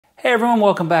Hey everyone,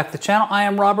 welcome back to the channel. I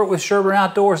am Robert with Sherburne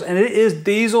Outdoors and it is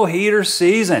diesel heater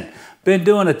season. Been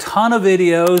doing a ton of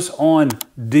videos on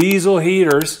diesel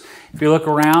heaters. If you look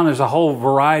around, there's a whole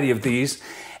variety of these.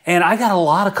 And I got a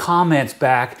lot of comments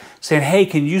back saying, hey,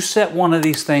 can you set one of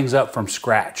these things up from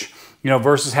scratch? You know,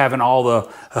 versus having all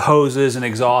the hoses and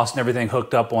exhaust and everything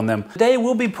hooked up on them. Today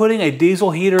we'll be putting a diesel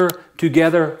heater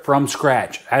together from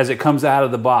scratch as it comes out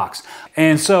of the box.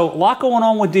 And so a lot going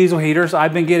on with diesel heaters.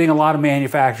 I've been getting a lot of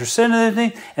manufacturers sending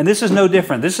anything, and this is no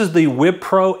different. This is the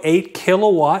WIPPRO 8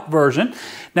 kilowatt version.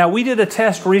 Now we did a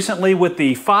test recently with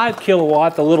the 5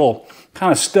 kilowatt, the little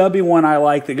kind of stubby one I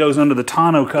like that goes under the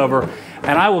tonneau cover.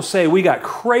 And I will say we got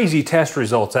crazy test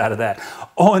results out of that.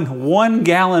 On 1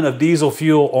 gallon of diesel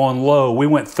fuel on low, we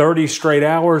went 30 straight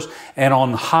hours, and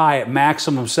on high at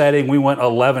maximum setting, we went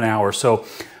 11 hours. So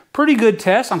pretty good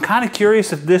test. I'm kind of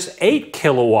curious if this 8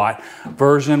 kilowatt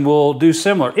version will do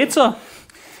similar. It's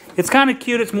kind of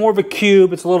cute. It's more of a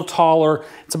cube. It's a little taller.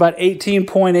 It's about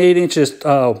 18.8 inches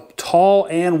tall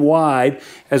and wide,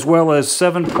 as well as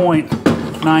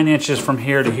 7.9 inches from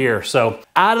here to here. So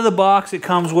out of the box, it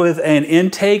comes with an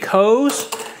intake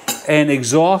hose, an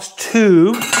exhaust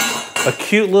tube, a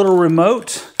cute little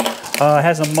remote. It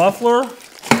has a muffler,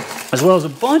 as well as a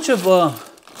bunch of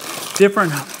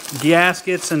different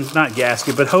gaskets, and not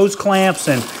gasket, but hose clamps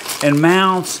and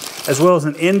mounts, as well as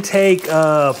an intake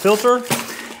filter.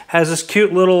 Has this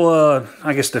cute little,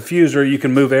 I guess, diffuser. You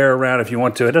can move air around if you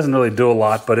want to. It doesn't really do a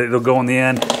lot, but it'll go in the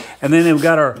end. And then we've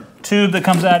got our tube that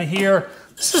comes out of here.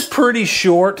 This is pretty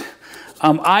short.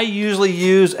 I usually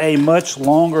use a much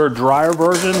longer, drier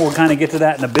version. We'll kind of get to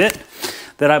that in a bit,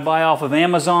 that I buy off of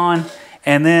Amazon.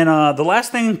 And then the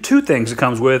last thing, 2 things it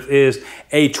comes with is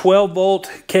a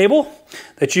 12-volt cable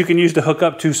that you can use to hook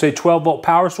up to, say, 12-volt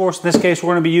power source. In this case,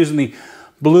 we're going to be using the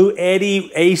Blue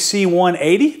Eddy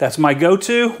AC180. That's my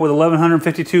go-to with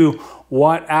 1152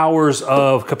 watt hours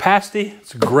of capacity.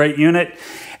 It's a great unit.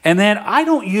 And then I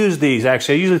don't use these,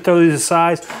 actually. I usually throw these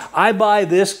aside. I buy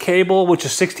this cable, which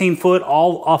is 16 foot,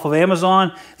 all off of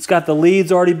Amazon. It's got the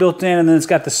leads already built in, and then it's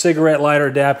got the cigarette lighter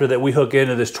adapter that we hook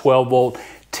into this 12 volt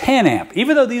 10 amp.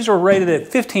 Even though these are rated at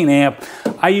 15 amp,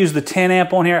 I use the 10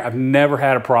 amp on here. I've never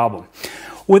had a problem.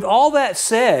 With all that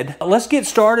said, let's get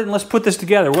started and let's put this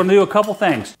together. We're gonna do a couple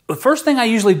things. The first thing I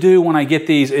usually do when I get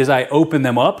these is I open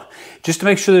them up just to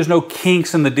make sure there's no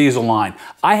kinks in the diesel line.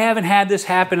 I haven't had this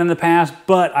happen in the past,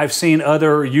 but I've seen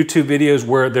other YouTube videos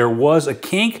where there was a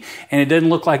kink and it didn't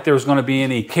look like there was gonna be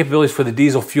any capabilities for the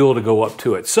diesel fuel to go up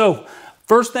to it. So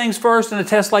first things first, in a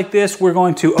test like this, we're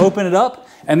going to open it up,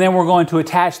 and then we're going to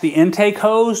attach the intake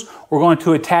hose. We're going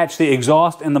to attach the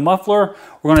exhaust and the muffler.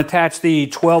 We're going to attach the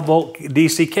 12-volt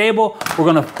DC cable. We're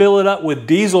going to fill it up with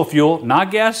diesel fuel,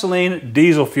 not gasoline,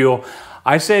 diesel fuel.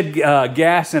 I said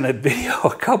gas in a video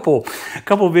a couple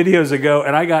videos ago,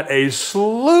 and I got a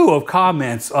slew of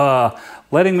comments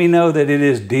letting me know that it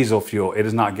is diesel fuel. It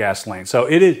is not gasoline. So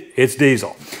it's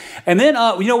diesel. And then,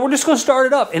 you know, we're just going to start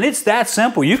it up, and it's that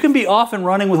simple. You can be off and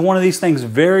running with one of these things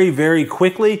very, very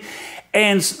quickly.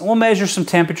 And we'll measure some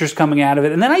temperatures coming out of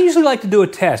it. And then I usually like to do a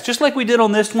test, just like we did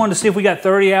on this one, to see if we got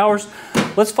 30 hours.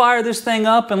 Let's fire this thing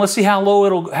up and let's see how long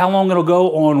it'll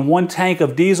go on 1 tank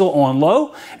of diesel on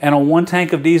low and on 1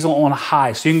 tank of diesel on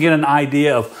high. So you can get an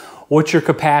idea of what your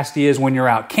capacity is when you're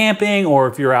out camping, or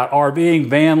if you're out RVing,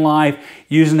 van life,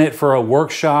 using it for a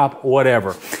workshop,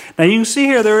 whatever. Now you can see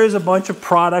here there is a bunch of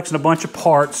products and a bunch of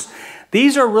parts.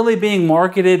 These are really being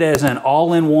marketed as an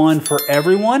all-in-one for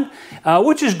everyone,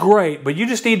 which is great, but you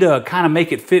just need to kind of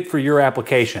make it fit for your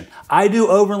application. I do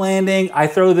overlanding. I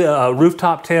throw the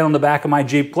rooftop tent on the back of my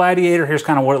Jeep Gladiator. Here's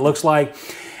kind of what it looks like.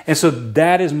 And so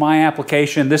that is my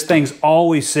application. This thing's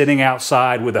always sitting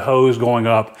outside with the hose going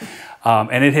up,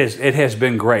 and it has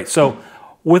been great. So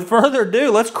with further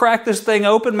ado, let's crack this thing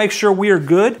open, make sure we are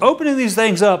good. Opening these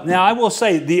things up, now I will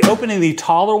say, opening the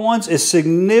taller ones is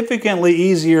significantly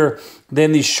easier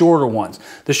than these shorter ones.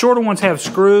 The shorter ones have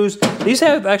screws. These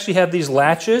actually have these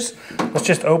latches. Let's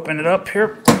just open it up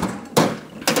here.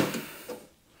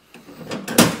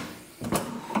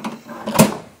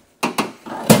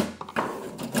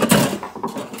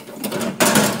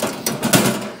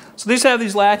 So these have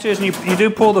these latches, and you do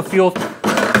pull the fuel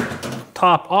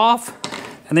top off,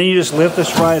 and then you just lift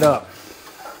this right up.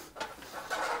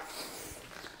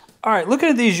 All right, looking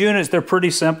at these units, they're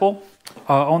pretty simple.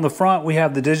 On the front, we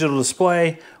have the digital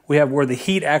display. We have where the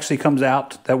heat actually comes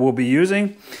out that we'll be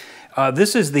using.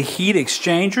 This is the heat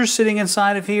exchanger sitting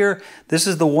inside of here. This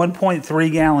is the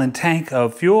 1.3 gallon tank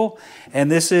of fuel,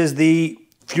 and this is the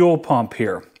fuel pump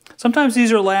here. Sometimes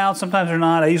these are loud, sometimes they're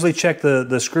not. I usually check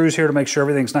the screws here to make sure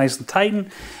everything's nice and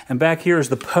tightened. And back here is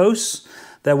the posts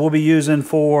that we'll be using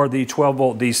for the 12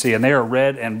 volt DC, and they are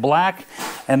red and black.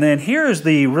 And then here's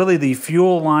really the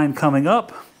fuel line coming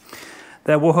up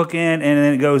that we'll hook in, and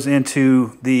then it goes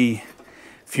into the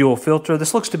fuel filter.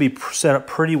 This looks to be set up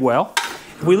pretty well.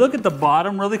 If we look at the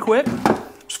bottom really quick,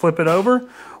 just flip it over,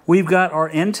 we've got our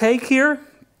intake here.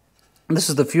 This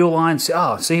is the fuel line.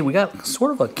 Oh, see, we got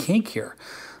sort of a kink here.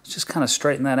 Let's just kind of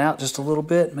straighten that out just a little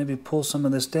bit. Maybe pull some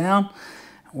of this down.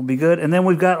 We'll be good. And then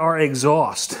we've got our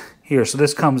exhaust here. So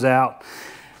this comes out.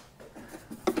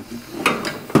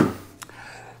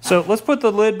 So let's put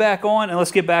the lid back on and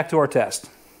let's get back to our test.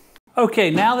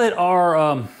 Okay, now that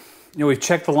our, we've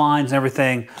checked the lines and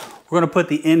everything, we're going to put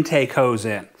the intake hose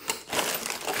in.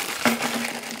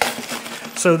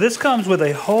 So this comes with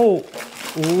a whole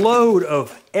load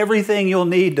of everything you'll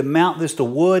need to mount this to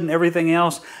wood and everything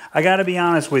else. I got to be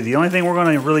honest with you, the only thing we're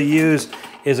going to really use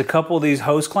is a couple of these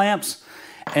hose clamps,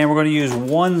 and we're going to use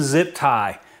one zip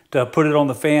tie to put it on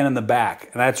the fan in the back,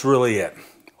 and that's really it.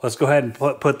 Let's go ahead and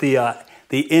put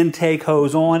the intake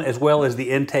hose on, as well as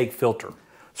the intake filter.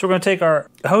 So we're going to take our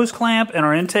hose clamp and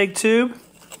our intake tube,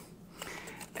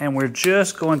 and we're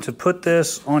just going to put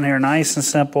this on here nice and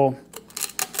simple.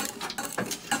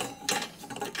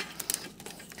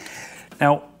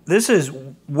 Now, this is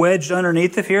wedged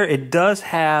underneath of here. It does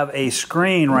have a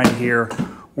screen right here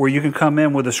where you can come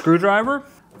in with a screwdriver.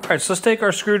 All right, so let's take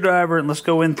our screwdriver and let's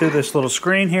go in through this little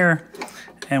screen here,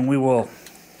 and we will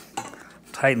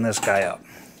tighten this guy up.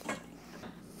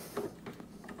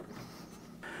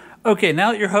 Okay,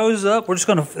 now that your hose is up, we're just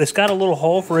gonna, it's got a little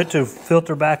hole for it to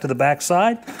filter back to the back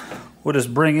side. We'll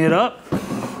just bring it up.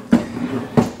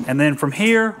 And then from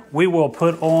here, we will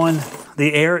put on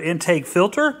the air intake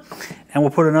filter, and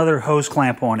we'll put another hose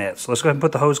clamp on it. So let's go ahead and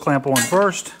put the hose clamp on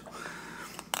first.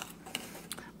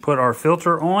 Put our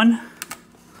filter on.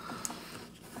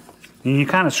 And you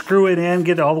kind of screw it in,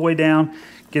 get it all the way down,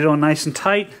 get it on nice and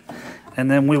tight,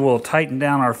 and then we will tighten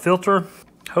down our filter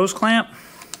hose clamp.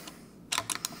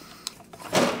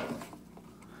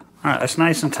 All right, that's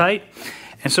nice and tight.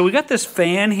 And so we got this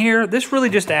fan here. This really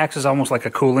just acts as almost like a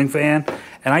cooling fan.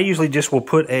 And I usually just will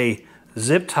put a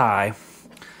zip tie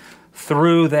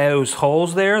through those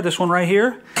holes there, this one right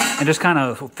here, and just kind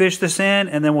of fish this in,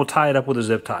 and then we'll tie it up with a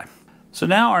zip tie. So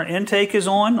now our intake is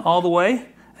on all the way.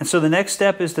 And so the next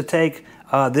step is to take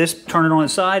this, turn it on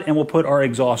its side, and we'll put our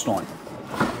exhaust on.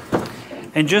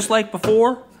 And just like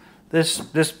before, this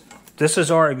is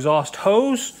our exhaust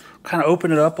hose. Kind of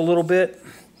open it up a little bit.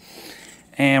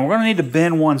 And we're going to need to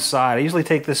bend one side. I usually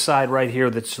take this side right here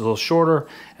that's a little shorter,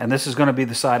 and this is going to be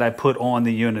the side I put on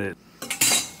the unit.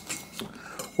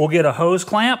 We'll get a hose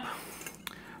clamp,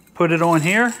 put it on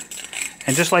here,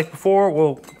 and just like before,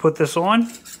 we'll put this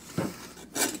on.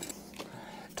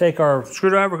 Take our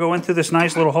screwdriver, go in through this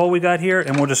nice little hole we got here,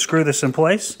 and we'll just screw this in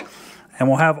place. And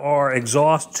we'll have our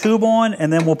exhaust tube on,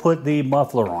 and then we'll put the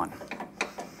muffler on.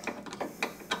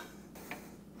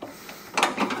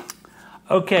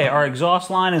 Okay, our exhaust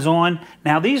line is on.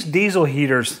 Now these diesel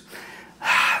heaters,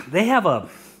 they have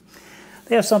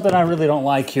something I really don't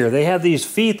like here. They have these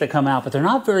feet that come out, but they're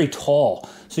not very tall.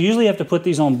 So usually you have to put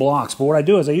these on blocks. But what I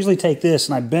do is I usually take this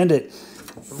and I bend it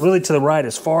really to the right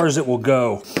as far as it will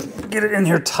go. Get it in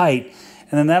here tight,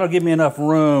 and then that'll give me enough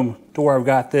room to where I've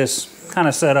got this kind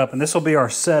of set up, and this will be our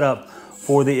setup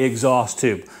for the exhaust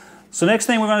tube. So next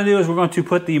thing we're going to do is we're going to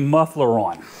put the muffler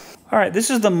on. All right, this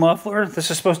is the muffler. This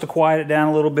is supposed to quiet it down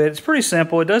a little bit. It's pretty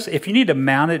simple. It does, if you need to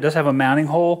mount it, it does have a mounting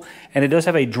hole, and it does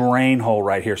have a drain hole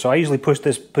right here. So I usually push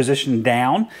this position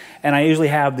down, and I usually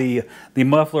have the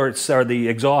muffler or the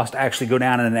exhaust actually go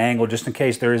down at an angle just in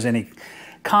case there is any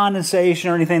condensation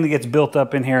or anything that gets built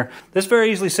up in here. This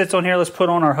very easily sits on here. Let's put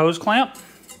on our hose clamp.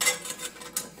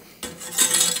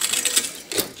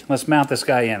 Let's mount this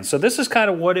guy in. So this is kind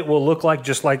of what it will look like,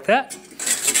 just like that.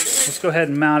 Let's go ahead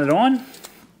and mount it on.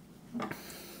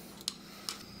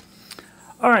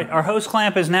 All right, our hose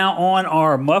clamp is now on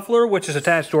our muffler, which is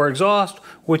attached to our exhaust,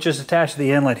 which is attached to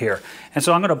the inlet here. And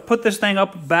so I'm going to put this thing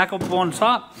back up on the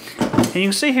top. And you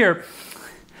can see here,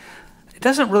 it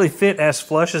doesn't really fit as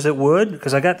flush as it would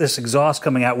because I got this exhaust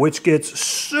coming out, which gets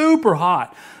super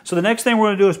hot. So the next thing we're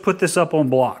going to do is put this up on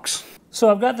blocks. So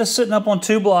I've got this sitting up on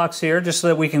 2 blocks here just so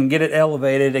that we can get it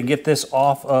elevated and get this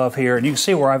off of here. And you can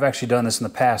see where I've actually done this in the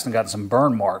past and got some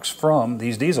burn marks from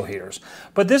these diesel heaters.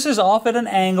 But this is off at an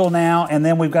angle now, and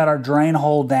then we've got our drain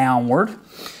hole downward.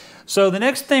 So the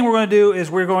next thing we're going to do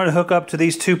is we're going to hook up to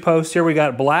these 2 posts here. We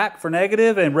got black for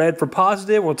negative and red for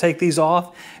positive. We'll take these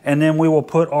off, and then we will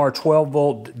put our 12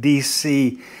 volt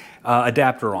DC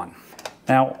adapter on.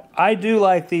 Now, I do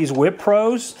like these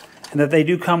WIPPROs. and that they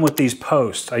do come with these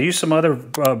posts. I used some other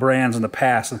brands in the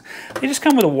past, and they just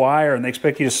come with a wire and they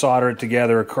expect you to solder it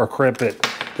together or crimp it.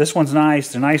 This one's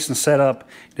nice. They're nice and set up.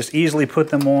 Just easily put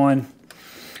them on,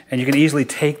 and you can easily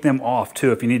take them off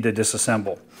too if you need to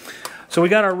disassemble. So we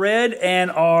got our red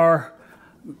and our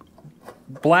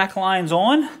black lines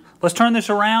on. Let's turn this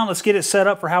around. Let's get it set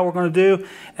up for how we're going to do,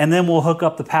 and then we'll hook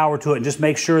up the power to it and just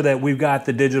make sure that we've got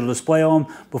the digital display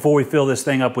on before we fill this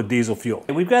thing up with diesel fuel.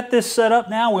 We've got this set up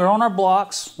now. We're on our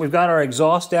blocks. We've got our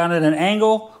exhaust down at an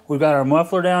angle. We've got our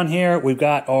muffler down here. We've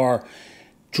got our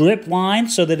drip line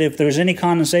so that if there's any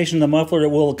condensation in the muffler, it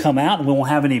will come out and we won't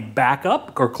have any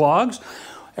backup or clogs.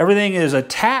 Everything is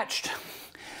attached.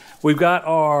 We've got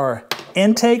our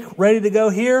intake ready to go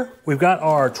here. We've got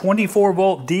our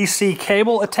 24-volt DC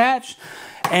cable attached,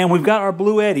 and we've got our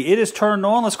Blue Eddy. It is turned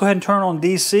on. Let's go ahead and turn on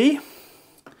DC.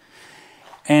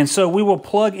 And so we will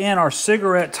plug in our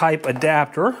cigarette type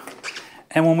adapter,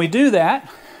 and when we do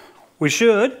that, we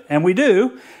should, and we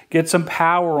do, get some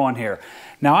power on here.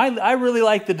 Now, I really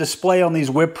like the display on these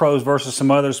WIPPROs versus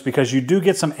some others because you do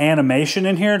get some animation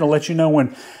in here to let you know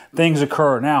when things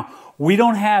occur. Now, we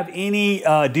don't have any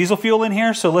diesel fuel in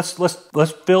here, so let's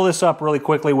fill this up really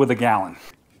quickly with a gallon.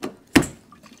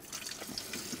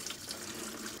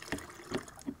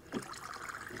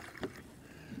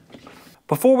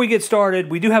 Before we get started,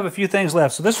 we do have a few things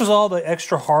left. So this was all the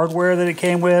extra hardware that it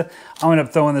came with. I'm gonna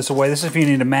throwing this away. This is if you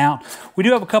need to mount. We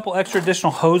do have a couple extra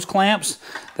additional hose clamps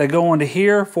that go into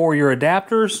here for your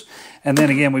adapters. And then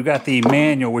again, we've got the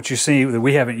manual, which you see that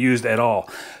we haven't used at all.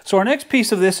 So our next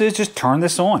piece of this is just turn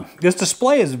this on. This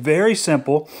display is very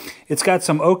simple. It's got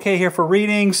some OK here for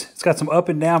readings. It's got some up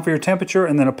and down for your temperature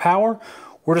and then a power.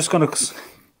 We're just gonna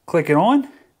click it on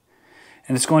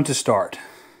and it's going to start.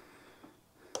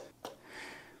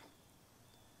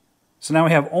 So now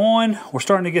we have on, we're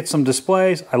starting to get some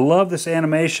displays. I love this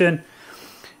animation.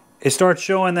 It starts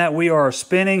showing that we are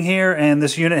spinning here and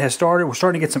this unit has started. We're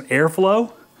starting to get some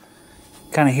airflow.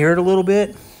 Kind of hear it a little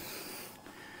bit.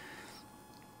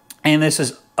 And this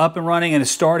is up and running and it's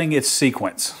starting its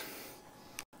sequence.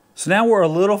 So now we're a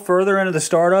little further into the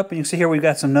startup and you can see here we've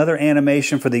got some other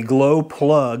animation for the glow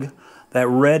plug. That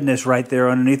redness right there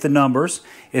underneath the numbers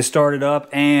is started up,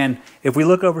 and if we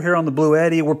look over here on the Blue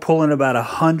Eddy, we're pulling about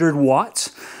 100 watts,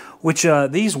 which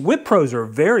these WIPPROs are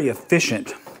very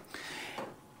efficient.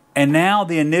 And now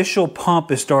the initial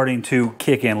pump is starting to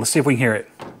kick in. Let's see if we can hear it.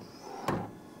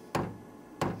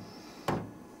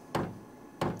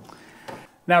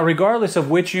 Now, regardless of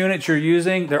which unit you're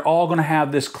using, they're all going to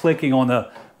have this clicking on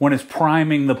when it's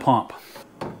priming the pump.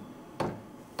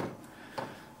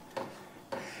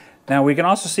 Now we can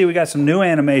also see we got some new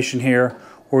animation here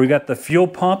where we got the fuel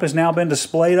pump has now been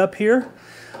displayed up here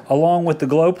along with the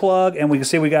glow plug, and we can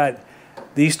see we got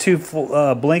these two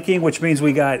blinking, which means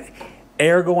we got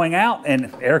air going out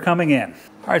and air coming in.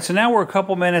 All right, so now we're a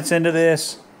couple minutes into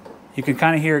this. You can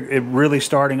kind of hear it really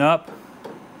starting up.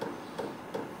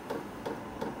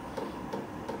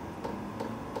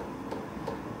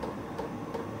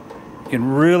 You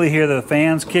can really hear the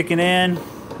fans kicking in.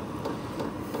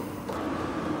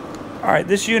 All right,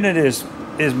 this unit is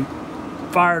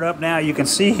fired up now. You can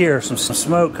see here some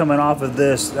smoke coming off of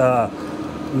this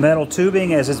metal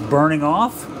tubing as it's burning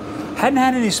off. Hadn't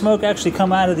had any smoke actually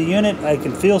come out of the unit. I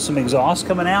can feel some exhaust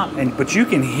coming out, but you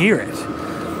can hear it.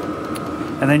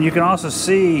 And then you can also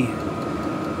see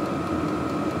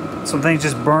some things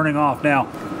just burning off. Now,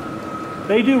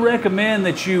 they do recommend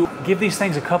that you give these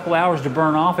things a couple hours to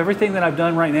burn off. Everything that I've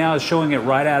done right now is showing it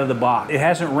right out of the box. It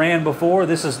hasn't ran before.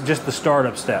 This is just the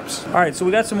startup steps. All right, so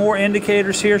we got some more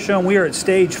indicators here showing we are at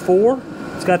stage 4.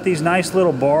 It's got these nice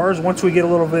little bars. Once we get a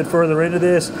little bit further into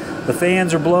this, the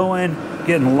fans are blowing,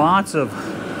 getting lots of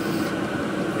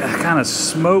kind of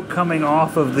smoke coming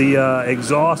off of the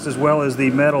exhaust as well as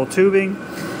the metal tubing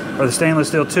or the stainless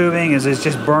steel tubing as it's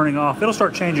just burning off. It'll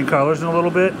start changing colors in a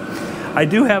little bit. I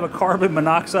do have a carbon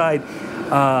monoxide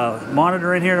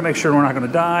monitor in here to make sure we're not going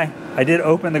to die. I did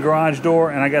open the garage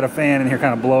door and I got a fan in here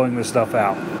kind of blowing this stuff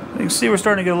out. You can see we're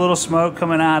starting to get a little smoke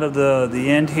coming out of the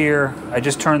end here. I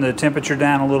just turned the temperature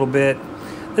down a little bit.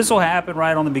 This will happen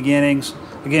right on the beginnings.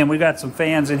 Again, we've got some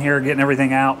fans in here getting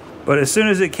everything out. But as soon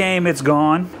as it came, it's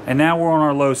gone. And now we're on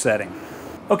our low setting.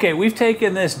 Okay, we've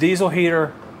taken this diesel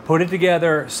heater, put it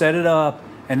together, set it up,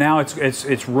 and now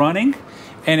it's running.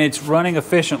 And it's running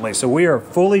efficiently. So we are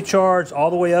fully charged all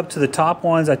the way up to the top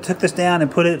ones. I took this down and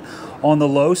put it on the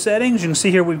low settings. You can see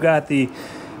here we've got the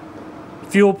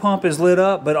fuel pump is lit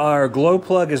up, but our glow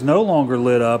plug is no longer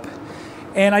lit up.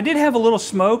 And I did have a little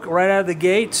smoke right out of the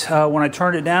gate when I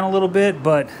turned it down a little bit,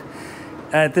 but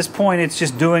at this point it's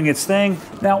just doing its thing.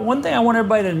 Now, one thing I want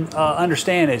everybody to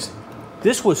understand is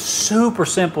This was super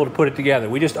simple to put it together.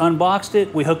 We just unboxed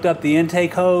it, we hooked up the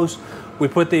intake hose, we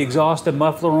put the exhaust and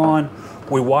muffler on,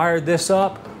 we wired this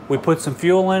up, we put some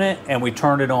fuel in it, and we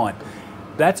turned it on.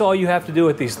 That's all you have to do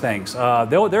with these things.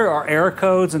 There are error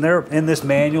codes, and they're in this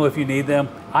manual if you need them.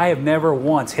 I have never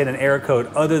once hit an error code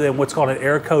other than what's called an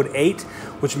error code 8,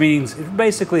 which means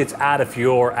basically it's out of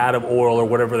fuel or out of oil or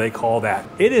whatever they call that.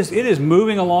 It is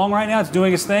moving along right now. It's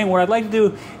doing its thing. What I'd like to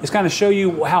do is kind of show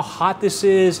you how hot this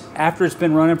is after it's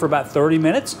been running for about 30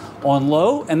 minutes on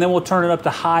low, and then we'll turn it up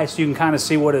to high so you can kind of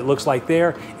see what it looks like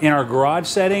there in our garage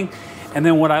setting. And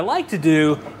then what I like to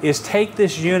do is take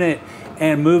this unit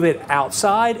and move it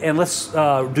outside, and let's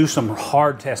do some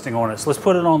hard testing on it. So let's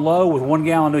put it on low with 1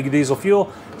 gallon of diesel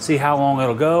fuel, see how long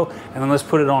it'll go, and then let's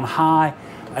put it on high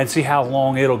and see how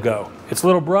long it'll go. Its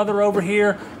little brother over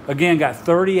here, again, got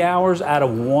 30 hours out of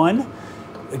 1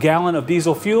 gallon of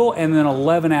diesel fuel, and then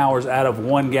 11 hours out of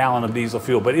 1 gallon of diesel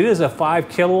fuel. But it is a 5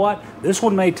 kilowatt. This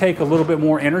one may take a little bit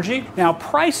more energy. Now,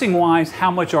 pricing wise, how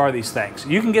much are these things?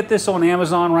 You can get this on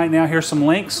Amazon right now. Here's some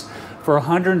links. For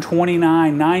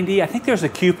 $129.90. I think there's a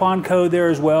coupon code there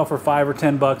as well for 5 or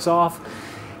 10 bucks off.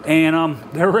 And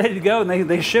they're ready to go, and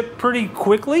they ship pretty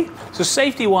quickly. So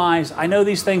safety wise, I know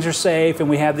these things are safe, and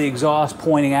we have the exhaust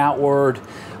pointing outward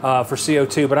for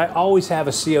CO2, but I always have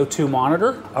a CO2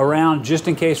 monitor around just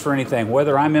in case for anything,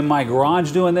 whether I'm in my garage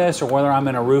doing this or whether I'm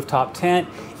in a rooftop tent.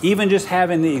 Even just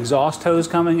having the exhaust hose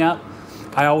coming up,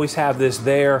 I always have this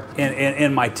there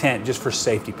in my tent just for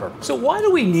safety purposes. So why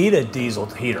do we need a diesel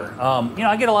heater? You know,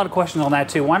 I get a lot of questions on that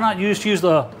too. Why not just use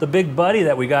the big buddy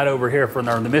that we got over here from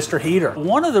the Mr. Heater?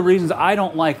 One of the reasons I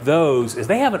don't like those is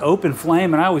they have an open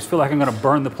flame, and I always feel like I'm gonna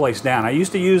burn the place down. I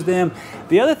used to use them.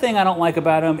 The other thing I don't like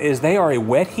about them is they are a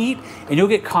wet heat, and you'll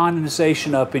get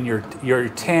condensation up in your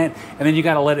tent, and then you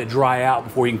gotta let it dry out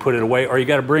before you can put it away, or you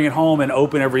gotta bring it home and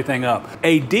open everything up.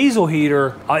 A diesel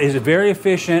heater is very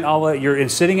efficient. You're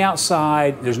sitting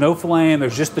outside, there's no flame,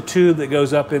 there's just the tube that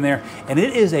goes up in there, and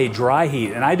it is a dry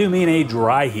heat, and I do mean a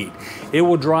dry heat. It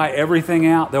will dry everything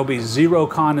out. There'll be zero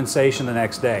condensation the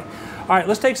next day. All right,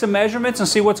 let's take some measurements and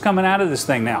see what's coming out of this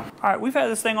thing now. All right, we've had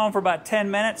this thing on for about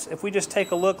 10 minutes. If we just take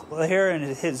a look here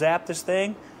and hit zap this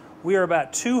thing, we are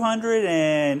about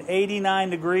 289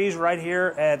 degrees right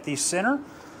here at the center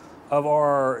of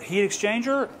our heat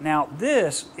exchanger. Now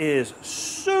this is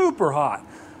super hot.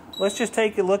 Let's just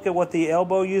take a look at what the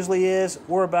elbow usually is.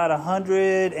 We're about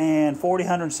 140,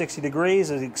 160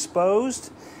 degrees is exposed.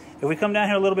 If we come down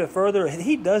here a little bit further,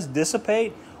 heat does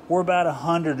dissipate. We're about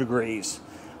 100 degrees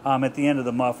at the end of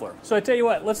the muffler. So I tell you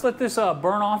what, let's let this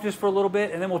burn off just for a little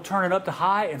bit, and then we'll turn it up to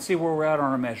high and see where we're at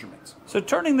on our measurements. So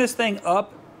turning this thing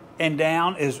up and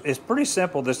down is pretty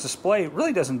simple. This display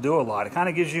really doesn't do a lot. It kind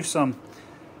of gives you some,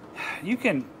 you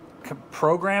can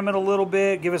program it a little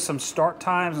bit, give it some start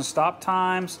times and stop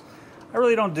times. I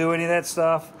really don't do any of that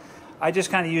stuff. I just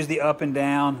kind of use the up and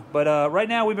down. But right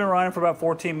now we've been running for about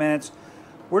 14 minutes.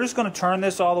 We're just going to turn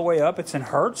this all the way up. It's in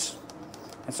hertz.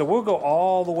 And so we'll go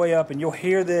all the way up, and you'll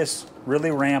hear this really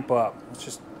ramp up. It's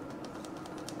just...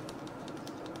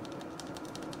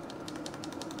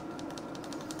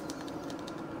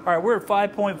 All right, we're at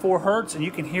 5.4 hertz, and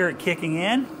you can hear it kicking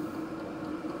in.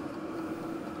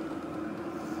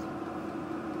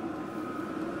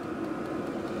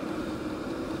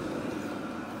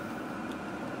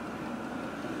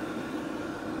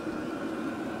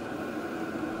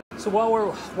 So while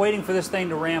we're waiting for this thing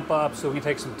to ramp up so we can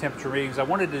take some temperature readings, I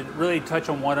wanted to really touch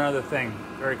on one other thing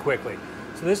very quickly.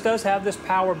 So this does have this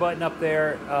power button up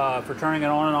there for turning it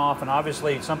on and off, and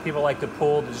obviously some people like to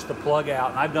pull just the plug out,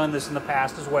 and I've done this in the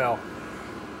past as well.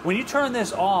 When you turn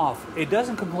this off, it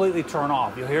doesn't completely turn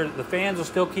off. You'll hear the fans will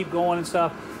still keep going and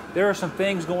stuff. There are some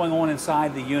things going on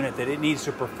inside the unit that it needs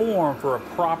to perform for a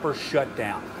proper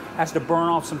shutdown. It has to burn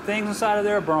off some things inside of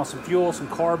there, burn off some fuel, some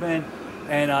carbon,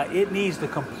 and it needs to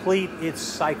complete its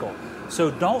cycle.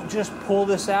 So don't just pull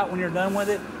this out when you're done with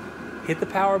it. Hit the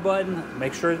power button,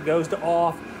 make sure it goes to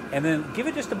off, and then give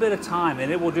it just a bit of time,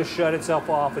 and it will just shut itself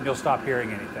off, and you'll stop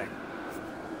hearing anything.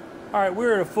 All right,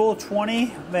 we're at a full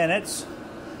 20 minutes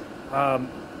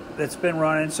that's been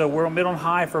running, so we're mid on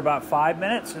high for about 5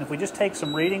 minutes, and if we just take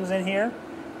some readings in here,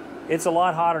 it's a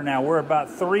lot hotter now. We're about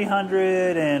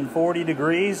 340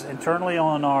 degrees internally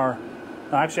on our,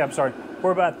 no, actually, I'm sorry,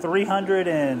 we're about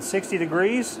 360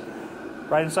 degrees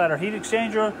right inside our heat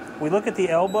exchanger. We look at the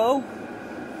elbow,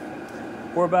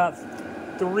 we're about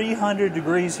 300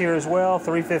 degrees here as well,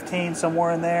 315,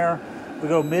 somewhere in there. We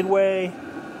go midway,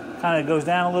 kind of goes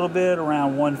down a little bit,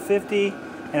 around 150.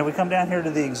 And if we come down here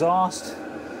to the exhaust,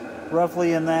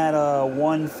 roughly in that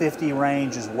 150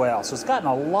 range as well. So it's gotten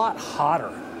a lot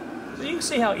hotter. So you can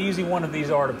see how easy one of these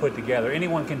are to put together.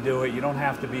 Anyone can do it. You don't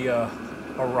have to be a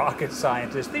rocket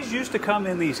scientist. These used to come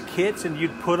in these kits and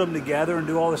you'd put them together and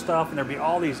do all this stuff and there'd be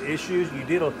all these issues. You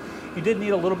did need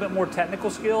a little bit more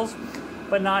technical skills,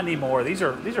 but not anymore. These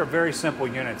are very simple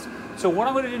units. So what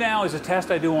I'm going to do now is a test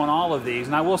I do on all of these,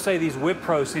 and I will say these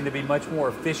WIPPRO seem to be much more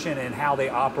efficient in how they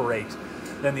operate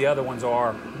than the other ones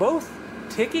are. Both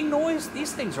ticking noise,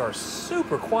 these things are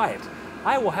super quiet.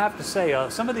 I will have to say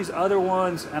some of these other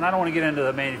ones, and I don't want to get into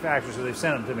the manufacturers so they've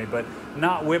sent them to me, but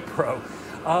not WIPPRO.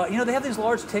 You know, they have these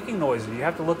large ticking noises. You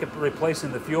have to look at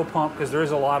replacing the fuel pump because there is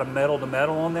a lot of metal to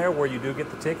metal on there where you do get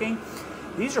the ticking.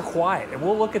 These are quiet, and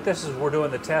we'll look at this as we're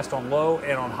doing the test on low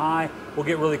and on high. We'll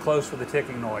get really close for the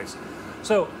ticking noise.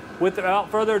 So without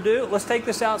further ado, let's take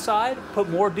this outside, put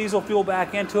more diesel fuel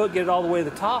back into it, get it all the way to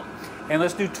the top, and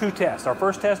let's do two tests. Our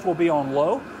first test will be on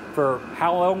low for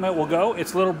how long it will go.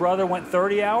 Its little brother went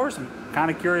 30 hours. I'm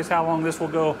kind of curious how long this will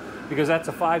go because that's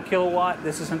a 5 kilowatt.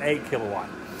 This is an 8 kilowatt.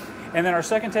 And then our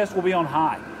second test will be on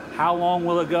high. How long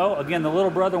will it go? Again, the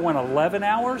little brother went 11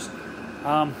 hours.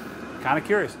 Kind of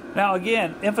curious. Now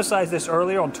again, emphasize this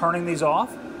earlier on turning these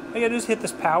off. All you gotta do is hit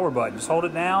this power button. Just hold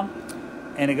it down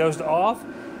and it goes to off.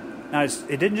 Now it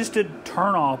didn't just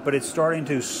turn off, but it's starting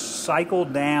to cycle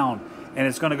down and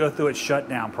it's gonna go through its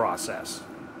shutdown process.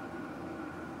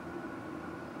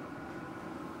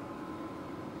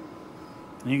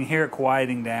 You can hear it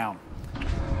quieting down.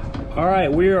 All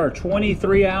right, we are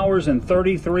 23 hours and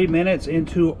 33 minutes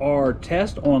into our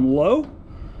test on low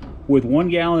with 1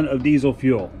 gallon of diesel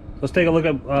fuel. Let's take a look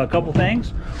at a couple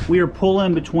things. We are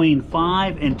pulling between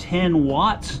 5 and 10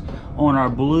 watts on our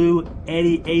Blue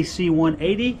Eddy AC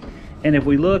 180. And if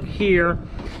we look here,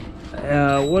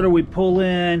 what are we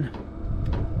pulling?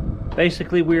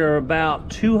 Basically, we are about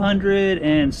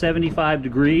 275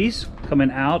 degrees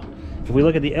coming out. If we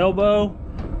look at the elbow,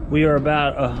 we are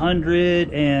about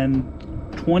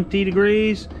 120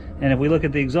 degrees. And if we look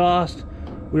at the exhaust,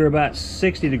 we're about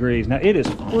 60 degrees. Now it is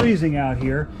freezing out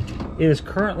here. It is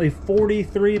currently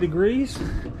 43 degrees.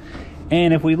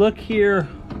 And if we look here,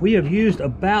 we have used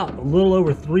about a little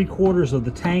over 3/4 of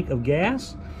the tank of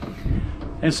gas.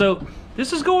 And so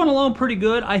this is going along pretty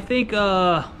good. I think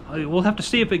we'll have to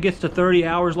see if it gets to 30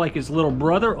 hours like its little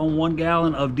brother on 1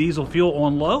 gallon of diesel fuel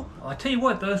on low. I'll tell you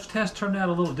what, those tests turned out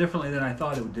a little differently than I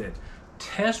thought it did.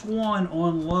 Test 1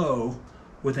 on low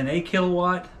with an 8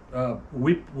 kilowatt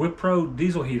WIPPRO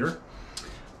diesel heater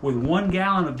with 1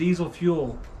 gallon of diesel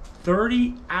fuel,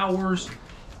 30 hours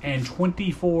and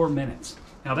 24 minutes.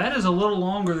 Now that is a little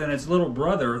longer than its little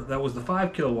brother that was the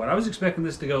 5 kilowatt. I was expecting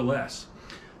this to go less.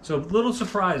 So a little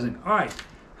surprising. All right,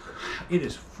 it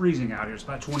is freezing out here. It's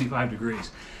about 25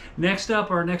 degrees. Next up,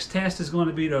 our next test is going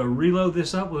to be to reload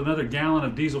this up with another gallon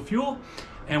of diesel fuel,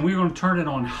 and we're going to turn it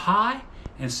on high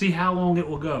and see how long it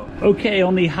will go. Okay,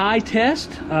 on the high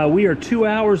test, we are 2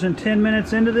 hours and 10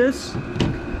 minutes into this.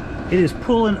 It is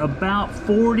pulling about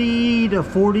 40 to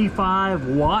 45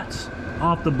 watts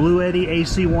off the Blue Eddy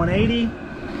AC 180,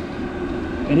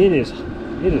 and it is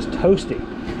toasty.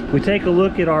 We take a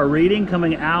look at our reading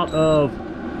coming out of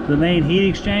the main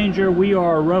heat exchanger. We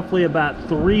are roughly about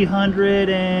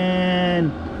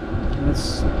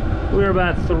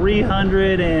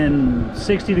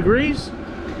 360 degrees.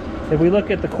 If we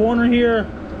look at the corner here,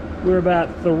 we're about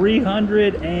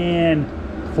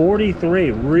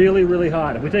 343, really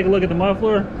hot. If we take a look at the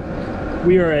muffler,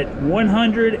 we are at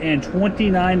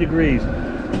 129 degrees.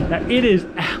 Now it is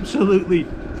absolutely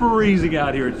freezing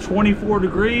out here. It's 24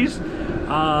 degrees.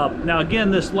 Now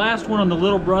again, this last one on the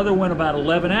little brother went about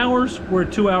 11 hours. We're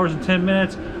at 2 hours and 10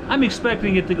 minutes. I'm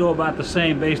expecting it to go about the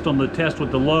same based on the test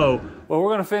with the low. Well, we're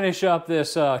going to finish up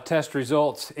this test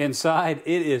results inside.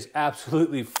 It is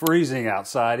absolutely freezing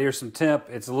outside. Here's some temp.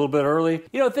 It's a little bit early.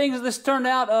 You know, things this turned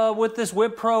out with this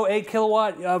WIPPRO 8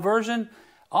 kilowatt version,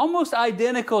 almost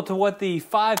identical to what the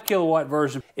 5 kilowatt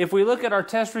version. If we look at our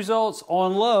test results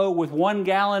on low with 1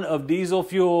 gallon of diesel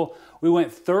fuel, we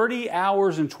went 30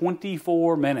 hours and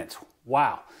 24 minutes.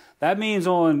 Wow. That means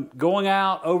on going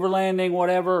out, overlanding,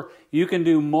 whatever, you can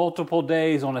do multiple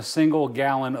days on a single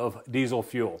gallon of diesel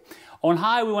fuel. On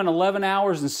high, we went 11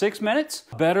 hours and 6 minutes.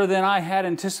 Better than I had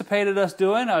anticipated us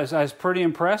doing. I was pretty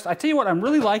impressed. I tell you what, I'm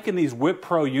really liking these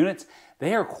WIPPRO units.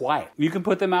 They are quiet. You can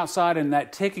put them outside and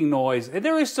that ticking noise,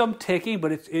 there is some ticking,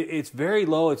 but it's very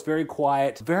low, it's very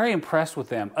quiet. Very impressed with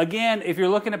them. Again, if you're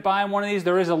looking at buying one of these,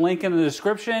 there is a link in the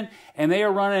description, and they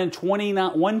are running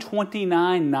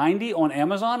 $129.90 on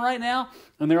Amazon right now.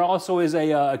 And there also is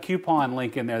a coupon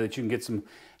link in there that you can get some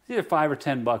either 5 or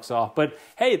 10 bucks off. But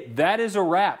hey, that is a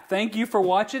wrap. Thank you for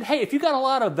watching. Hey, if you got a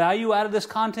lot of value out of this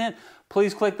content,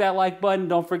 please click that like button.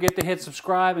 Don't forget to hit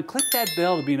subscribe and click that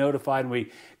bell to be notified when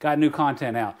we got new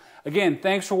content out. Again,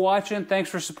 thanks for watching. Thanks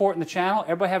for supporting the channel.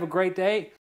 Everybody have a great day.